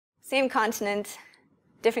Same continent,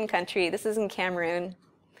 different country. This is in Cameroon.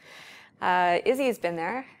 Izzy's been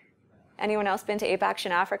there. Anyone else been to Ape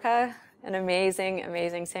Action Africa? An amazing,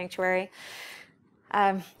 amazing sanctuary.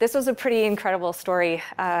 This was a pretty incredible story.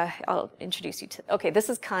 I'll introduce you to, okay, this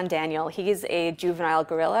is Khan Daniel. He's a juvenile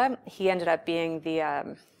gorilla. He ended up being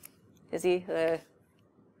the, is he the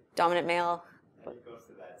dominant male? He goes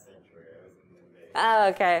to that sanctuary. I was in the maze. Oh,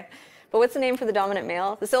 okay. But what's the name for the dominant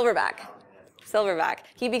male? The silverback. Silverback.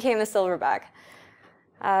 He became the silverback.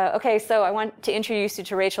 Okay, so I want to introduce you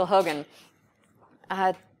to Rachel Hogan.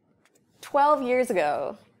 12 years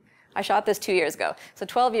ago, I shot this 2 years ago. So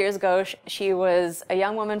 12 years ago, she was a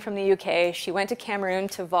young woman from the UK. She went to Cameroon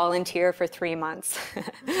to volunteer for 3 months.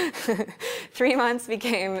 3 months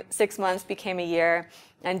became 6 months, became a year.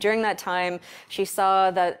 And during that time, she saw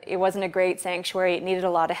that it wasn't a great sanctuary. It needed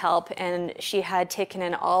a lot of help. And she had taken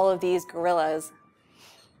in all of these gorillas.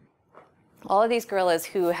 All of these gorillas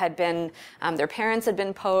who had been, their parents had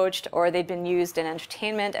been poached or they'd been used in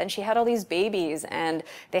entertainment, and she had all these babies, and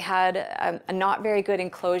they had a not very good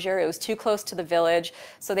enclosure. It was too close to the village,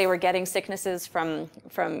 so they were getting sicknesses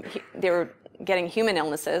they were getting human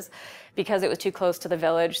illnesses because it was too close to the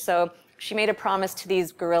village. So she made a promise to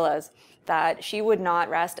these gorillas that she would not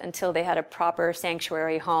rest until they had a proper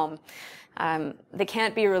sanctuary home. They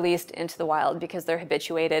can't be released into the wild because they're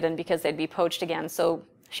habituated and because they'd be poached again. So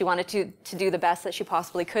she wanted to do the best that she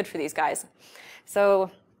possibly could for these guys. So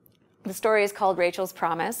the story is called Rachel's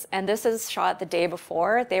Promise, and this is shot the day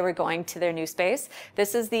before they were going to their new space.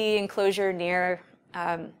 This is the enclosure near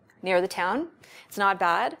the town. It's not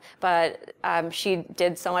bad, but she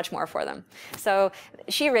did so much more for them. So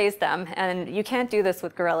she raised them, and you can't do this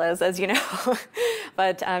with gorillas, as you know,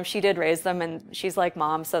 but she did raise them, and she's like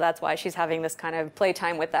mom, so that's why she's having this kind of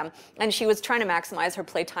playtime with them. And she was trying to maximize her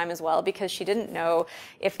playtime as well, because she didn't know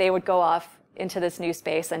if they would go off into this new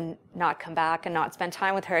space and not come back and not spend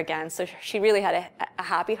time with her again. So she really had a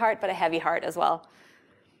happy heart, but a heavy heart as well.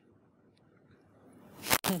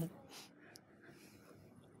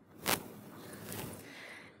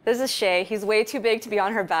 This is Shay. He's way too big to be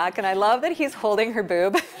on her back, and I love that he's holding her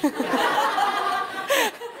boob.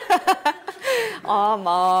 Aw,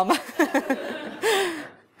 mom.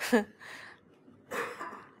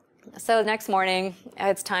 So next morning,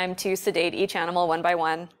 it's time to sedate each animal one by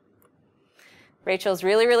one. Rachel's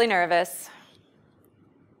really, really nervous.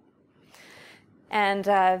 And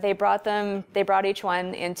they brought each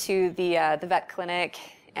one into the vet clinic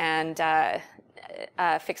and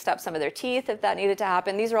fixed up some of their teeth if that needed to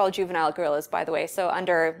happen. These are all juvenile gorillas, by the way, so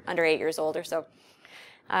under 8 years old or so.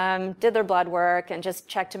 Did their blood work and just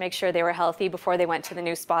checked to make sure they were healthy before they went to the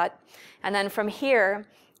new spot. And then from here,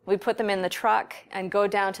 we put them in the truck and go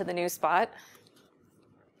down to the new spot.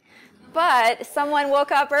 But someone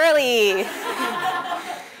woke up early.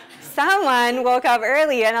 Someone woke up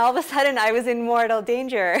early, and all of a sudden I was in mortal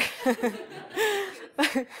danger.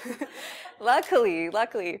 Luckily.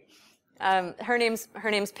 Her name's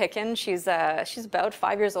Picken. She's about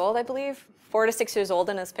 5 years old, I believe, 4 to 6 years old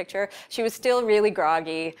in this picture. She was still really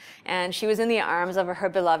groggy, and she was in the arms of her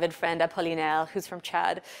beloved friend Apollinaire, who's from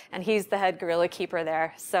Chad, and he's the head gorilla keeper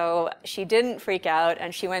there. So she didn't freak out,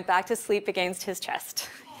 and she went back to sleep against his chest.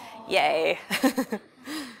 Yay.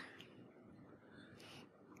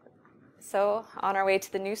 So on our way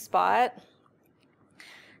to the new spot.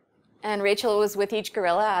 And Rachel was with each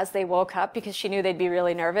gorilla as they woke up because she knew they'd be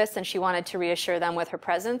really nervous, and she wanted to reassure them with her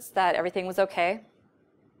presence that everything was okay.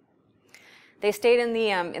 They stayed in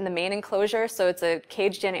the main enclosure, so it's a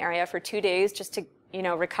caged-in area for 2 days just to,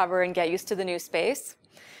 recover and get used to the new space.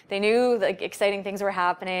 They knew that exciting things were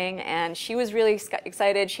happening, and she was really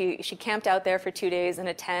excited. She camped out there for 2 days in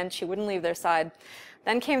a tent. She wouldn't leave their side.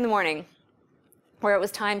 Then came the morning, where it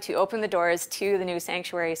was time to open the doors to the new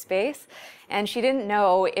sanctuary space. And she didn't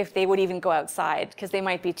know if they would even go outside because they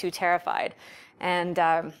might be too terrified. And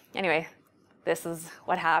anyway, this is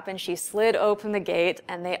what happened. She slid open the gate,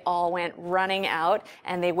 and they all went running out,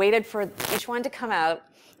 and they waited for each one to come out,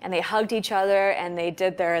 and they hugged each other, and they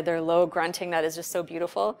did their low grunting that is just so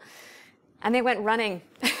beautiful. And they went running.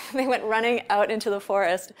 They went running out into the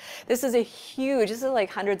forest. This is like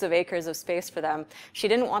hundreds of acres of space for them. She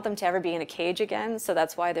didn't want them to ever be in a cage again, so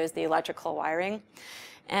that's why there's the electrical wiring.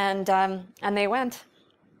 And they went.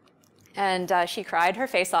 And she cried her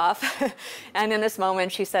face off. And in this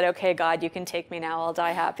moment, she said, "Okay, God, you can take me now. I'll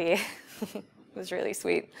die happy." It was really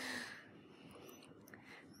sweet.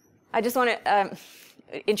 I just want to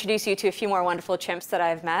introduce you to a few more wonderful chimps that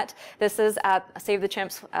I've met. This is at Save the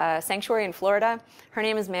Chimps Sanctuary in Florida. Her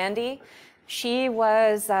name is Mandy. She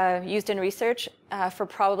was used in research for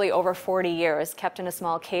probably over 40 years, kept in a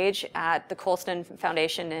small cage at the Colston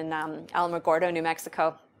Foundation in Alamogordo, New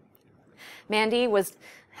Mexico. Mandy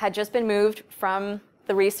had just been moved from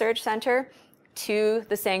the research center to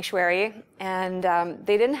the sanctuary, and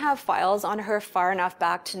they didn't have files on her far enough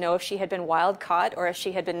back to know if she had been wild caught or if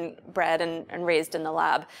she had been bred and raised in the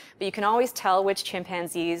lab. But you can always tell which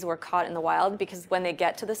chimpanzees were caught in the wild, because when they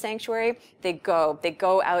get to the sanctuary, they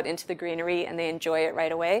go out into the greenery and they enjoy it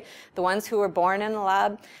right away. The ones who were born in the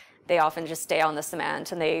lab, they often just stay on the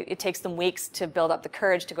cement, and it takes them weeks to build up the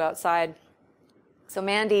courage to go outside. So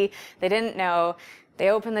Mandy, they didn't know. They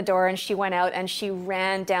opened the door and she went out and she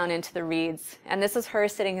ran down into the reeds. And this is her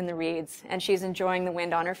sitting in the reeds, and she's enjoying the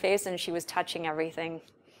wind on her face, and she was touching everything.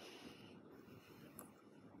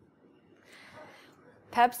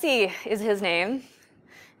 Pepsi is his name.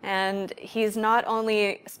 And he's not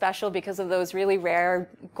only special because of those really rare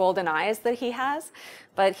golden eyes that he has,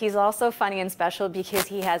 but he's also funny and special because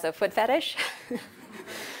he has a foot fetish.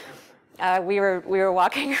 We were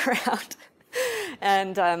walking around,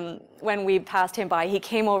 and when we passed him by, he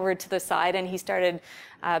came over to the side and he started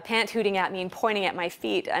pant-hooting at me and pointing at my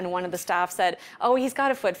feet. And one of the staff said, "Oh, he's got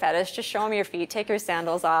a foot fetish. Just show him your feet. Take your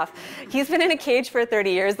sandals off. He's been in a cage for 30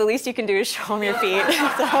 years. The least you can do is show him your feet."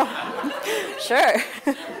 So,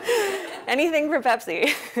 sure. Anything for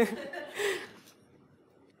Pepsi.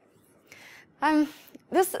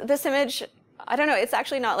 This image, I don't know, it's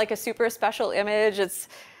actually not like a super special image. It's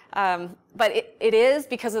but it is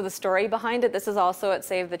because of the story behind it. This is also at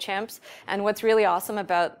Save the Chimps. And what's really awesome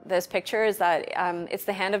about this picture is that it's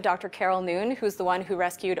the hand of Dr. Carol Noon, who's the one who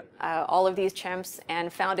rescued all of these chimps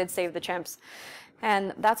and founded Save the Chimps.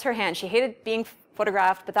 And that's her hand. She hated being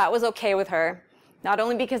photographed, but that was okay with her. Not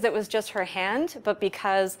only because it was just her hand, but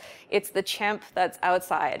because it's the chimp that's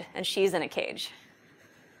outside and she's in a cage.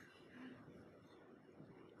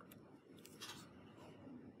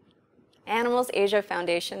 Animals Asia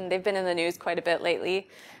Foundation, they've been in the news quite a bit lately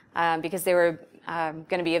because they were going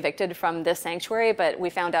to be evicted from this sanctuary, but we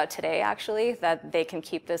found out today, actually, that they can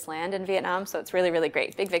keep this land in Vietnam, so it's really, really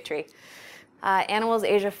great. Big victory. Animals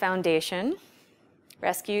Asia Foundation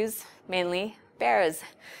rescues mainly bears,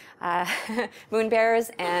 moon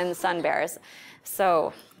bears and sun bears.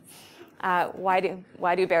 So why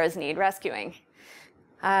do bears need rescuing?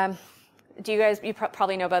 You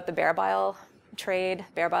probably know about the bear bile trade,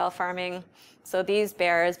 bear bile farming. So these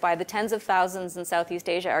bears, by the tens of thousands in Southeast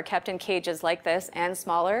Asia, are kept in cages like this and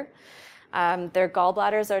smaller. Their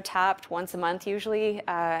gallbladders are tapped once a month usually,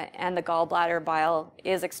 and the gallbladder bile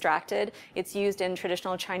is extracted. It's used in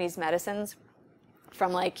traditional Chinese medicines,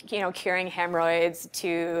 from curing hemorrhoids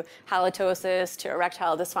to halitosis to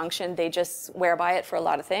erectile dysfunction. They just swear by it for a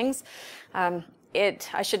lot of things. I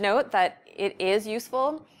should note that it is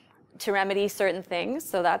useful to remedy certain things,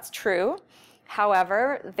 so that's true.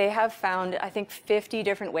 However, they have found, I think, 50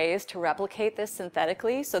 different ways to replicate this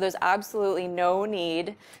synthetically, so there's absolutely no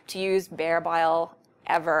need to use bear bile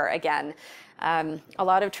ever again. A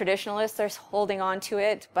lot of traditionalists are holding on to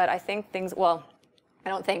it, but I think things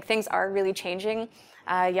are really changing.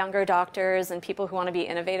 Younger doctors and people who want to be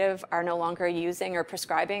innovative are no longer using or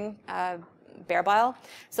prescribing bear bile.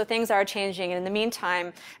 So things are changing, and in the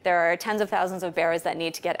meantime, there are tens of thousands of bears that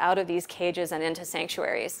need to get out of these cages and into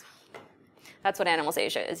sanctuaries. That's what Animals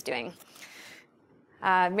Asia is doing.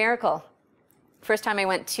 Miracle. First time I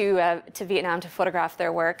went to Vietnam to photograph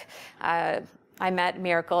their work, I met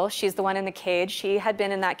Miracle. She's the one in the cage. She had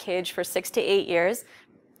been in that cage for 6 to 8 years.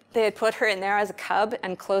 They had put her in there as a cub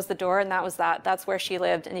and closed the door, and that was that. That's where she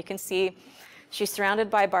lived. And you can see she's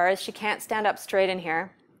surrounded by bars. She can't stand up straight in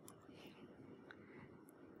here.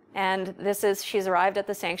 And she's arrived at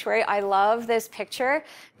the sanctuary. I love this picture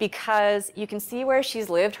because you can see where she's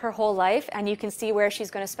lived her whole life, and you can see where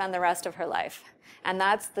she's going to spend the rest of her life. And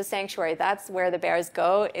that's the sanctuary. That's where the bears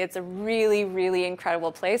go. It's a really, really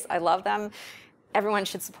incredible place. I love them. Everyone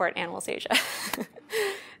should support Animals Asia.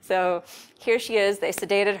 So here she is. They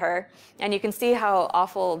sedated her. And you can see how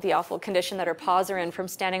the awful condition that her paws are in from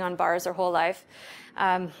standing on bars her whole life.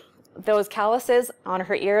 Those calluses on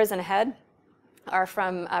her ears and head are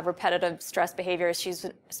from repetitive stress behaviors. She's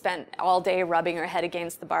spent all day rubbing her head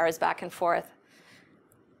against the bars back and forth.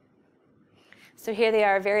 So here they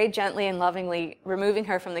are, very gently and lovingly removing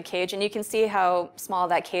her from the cage, and you can see how small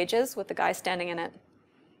that cage is with the guy standing in it.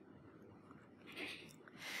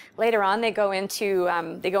 Later on, they go into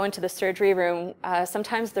the surgery room.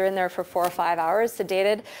 Sometimes they're in there for 4 or 5 hours,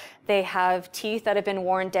 sedated. They have teeth that have been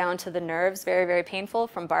worn down to the nerves, very, very painful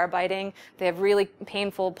from bar biting. They have really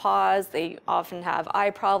painful paws. They often have eye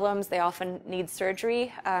problems. They often need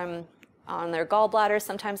surgery on on their gallbladder.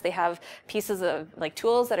 Sometimes they have pieces of like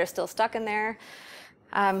tools that are still stuck in there.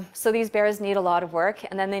 So these bears need a lot of work,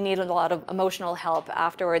 and then they need a lot of emotional help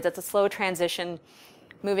afterwards. It's a slow transition,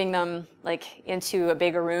 moving them like into a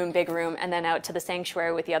bigger room, and then out to the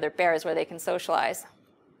sanctuary with the other bears where they can socialize.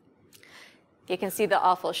 You can see the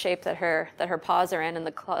awful shape that her paws are in, and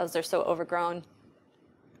the claws are so overgrown.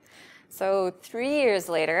 So 3 years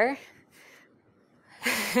later,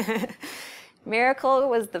 Miracle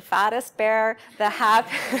was the fattest bear, the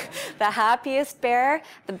happiest bear,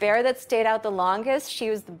 the bear that stayed out the longest. She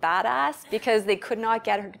was the badass because they could not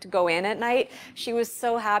get her to go in at night. She was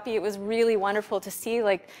so happy. It was really wonderful to see,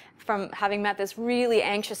 like, from having met this really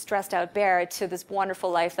anxious, stressed out bear to this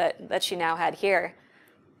wonderful life that she now had here.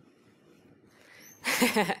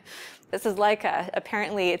 This is like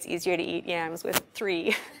apparently it's easier to eat yams with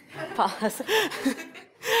 3 paws.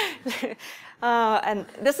 And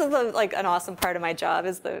this is like an awesome part of my job,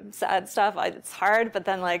 is the sad stuff. It's hard, but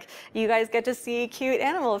then like you guys get to see cute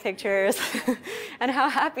animal pictures and how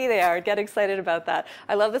happy they are. Get excited about that.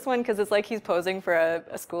 I love this one because it's like he's posing for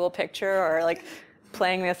a school picture or like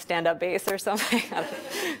playing the stand-up bass or something.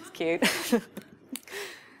 It's cute.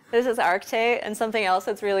 This is Arcte, and something else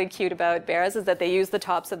that's really cute about bears is that they use the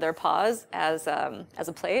tops of their paws as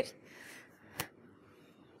a plate.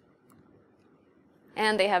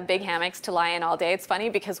 And they have big hammocks to lie in all day. It's funny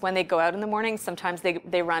because when they go out in the morning, sometimes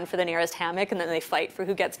they run for the nearest hammock and then they fight for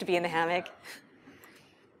who gets to be in the hammock.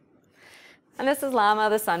 And this is Llama,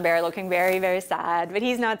 the sun bear, looking very, very sad, but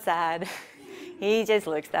he's not sad. He just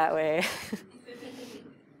looks that way.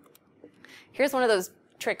 Here's one of those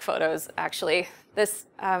trick photos, actually. This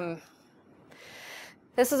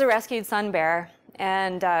is a rescued sun bear,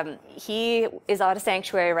 and he is at a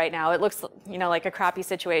sanctuary right now. It looks, like a crappy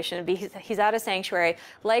situation. He's at a sanctuary.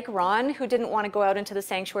 Like Ron, who didn't want to go out into the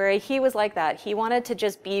sanctuary, he was like that. He wanted to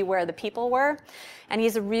just be where the people were, and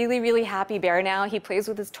he's a really, really happy bear now. He plays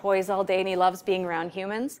with his toys all day, and he loves being around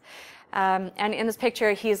humans. And in this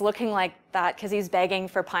picture, he's looking like that because he's begging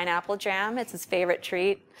for pineapple jam. It's his favorite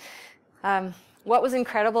treat. What was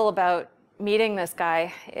incredible about meeting this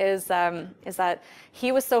guy is that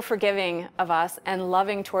he was so forgiving of us and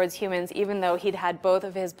loving towards humans, even though he'd had both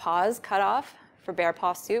of his paws cut off for bear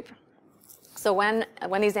paw soup. So when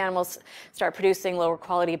these animals start producing lower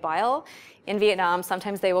quality bile, in Vietnam,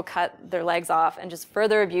 sometimes they will cut their legs off and just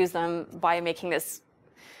further abuse them by making this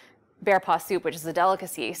bear paw soup, which is a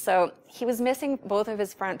delicacy. So he was missing both of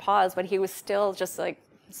his front paws, but he was still just like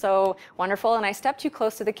so wonderful. And I stepped too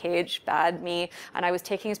close to the cage, bad me, and I was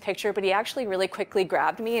taking his picture, but he actually really quickly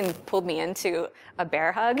grabbed me and pulled me into a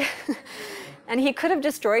bear hug. And he could have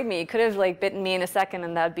destroyed me. He could have like bitten me in a second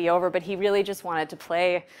and that'd be over, but he really just wanted to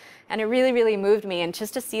play. And it really, really moved me. And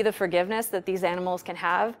just to see the forgiveness that these animals can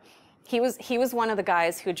have, he was one of the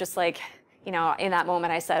guys who just like, in that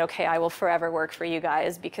moment I said, okay, I will forever work for you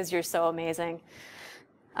guys because you're so amazing.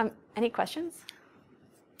 Any questions?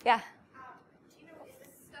 Yeah.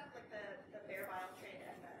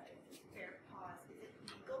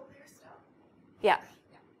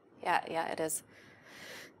 Yeah, it is.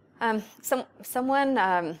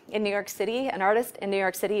 Someone in New York City, an artist in New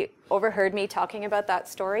York City, overheard me talking about that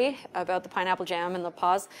story, about the pineapple jam and the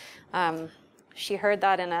paws. She heard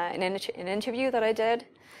that in an interview that I did,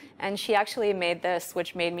 and she actually made this,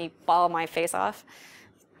 which made me bawl my face off.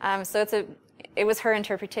 So it was her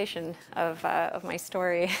interpretation of my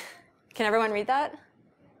story. Can everyone read that?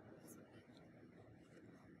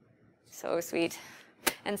 So sweet.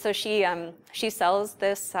 And so she sells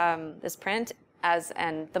this print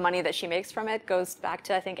and the money that she makes from it goes back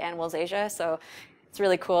to, I think, Animals Asia. So it's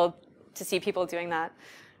really cool to see people doing that.